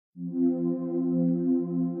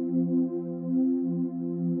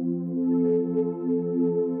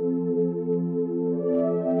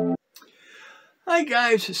Hi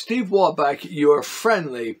guys, Steve Wolbach, your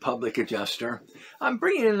friendly public adjuster. I'm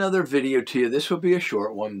bringing another video to you. This will be a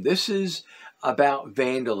short one. This is about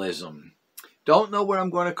vandalism. Don't know what I'm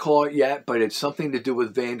going to call it yet, but it's something to do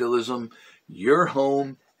with vandalism, your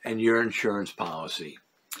home, and your insurance policy.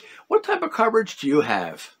 What type of coverage do you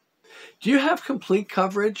have? Do you have complete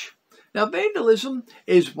coverage? Now, vandalism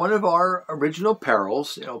is one of our original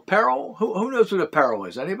perils. You know, peril, who knows what a peril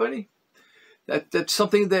is? Anybody? That's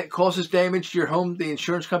something that causes damage to your home, the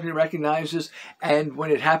insurance company recognizes, and when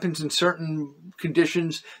it happens in certain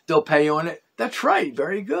conditions, they'll pay on it. That's right,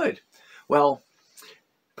 very good. Well,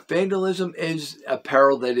 vandalism is a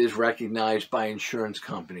peril that is recognized by insurance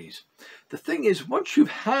companies. The thing is, once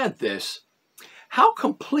you've had this, how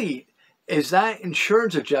complete is that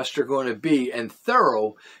insurance adjuster going to be and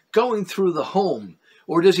thorough going through the home?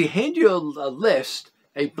 Or does he hand you a list,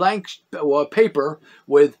 a blank paper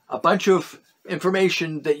with a bunch of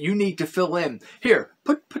information that you need to fill in? Here,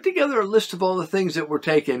 put together a list of all the things that were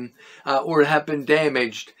taken or have been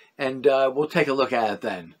damaged, and we'll take a look at it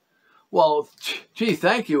then. Well, gee,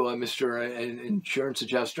 thank you, Mr. Insurance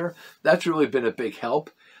Adjuster. That's really been a big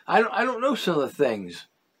help. I don't know some of the things.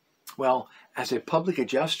 Well, as a public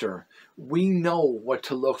adjuster, we know what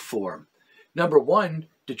to look for. Number one,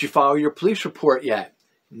 did you file your police report yet?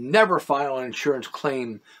 Never file an insurance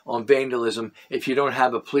claim on vandalism if you don't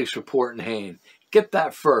have a police report in hand. Get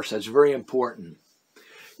that first. That's very important.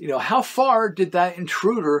 You know, how far did that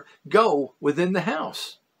intruder go within the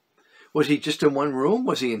house? Was he just in one room?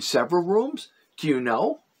 Was he in several rooms? Do you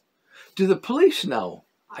know? Do the police know?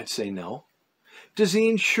 I'd say no. Does the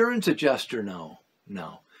insurance adjuster know?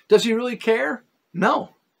 No. Does he really care?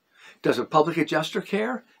 No. Does a public adjuster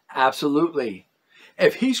care? Absolutely.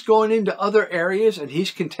 If he's going into other areas and he's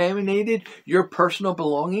contaminated your personal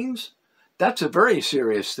belongings, that's a very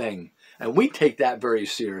serious thing. And we take that very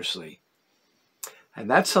seriously. And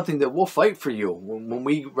that's something that we'll fight for you when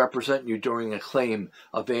we represent you during a claim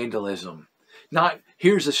of vandalism. Not,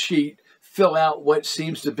 here's a sheet, fill out what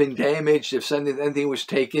seems to have been damaged if anything was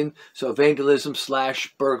taken. So vandalism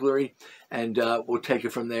 / burglary, and we'll take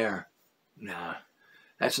it from there. Nah.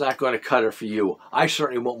 That's not going to cut it for you. I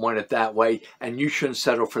certainly won't want it that way, and you shouldn't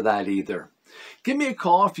settle for that either. Give me a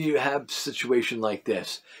call if you have a situation like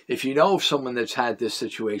this, if you know of someone that's had this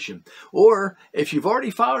situation, or if you've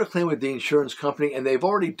already filed a claim with the insurance company and they've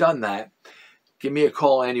already done that, give me a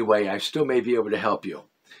call anyway. I still may be able to help you.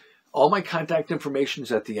 All my contact information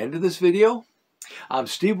is at the end of this video. I'm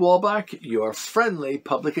Steve Wolbach, your friendly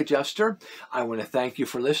public adjuster. I want to thank you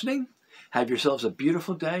for listening. Have yourselves a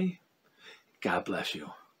beautiful day. God bless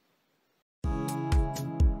you.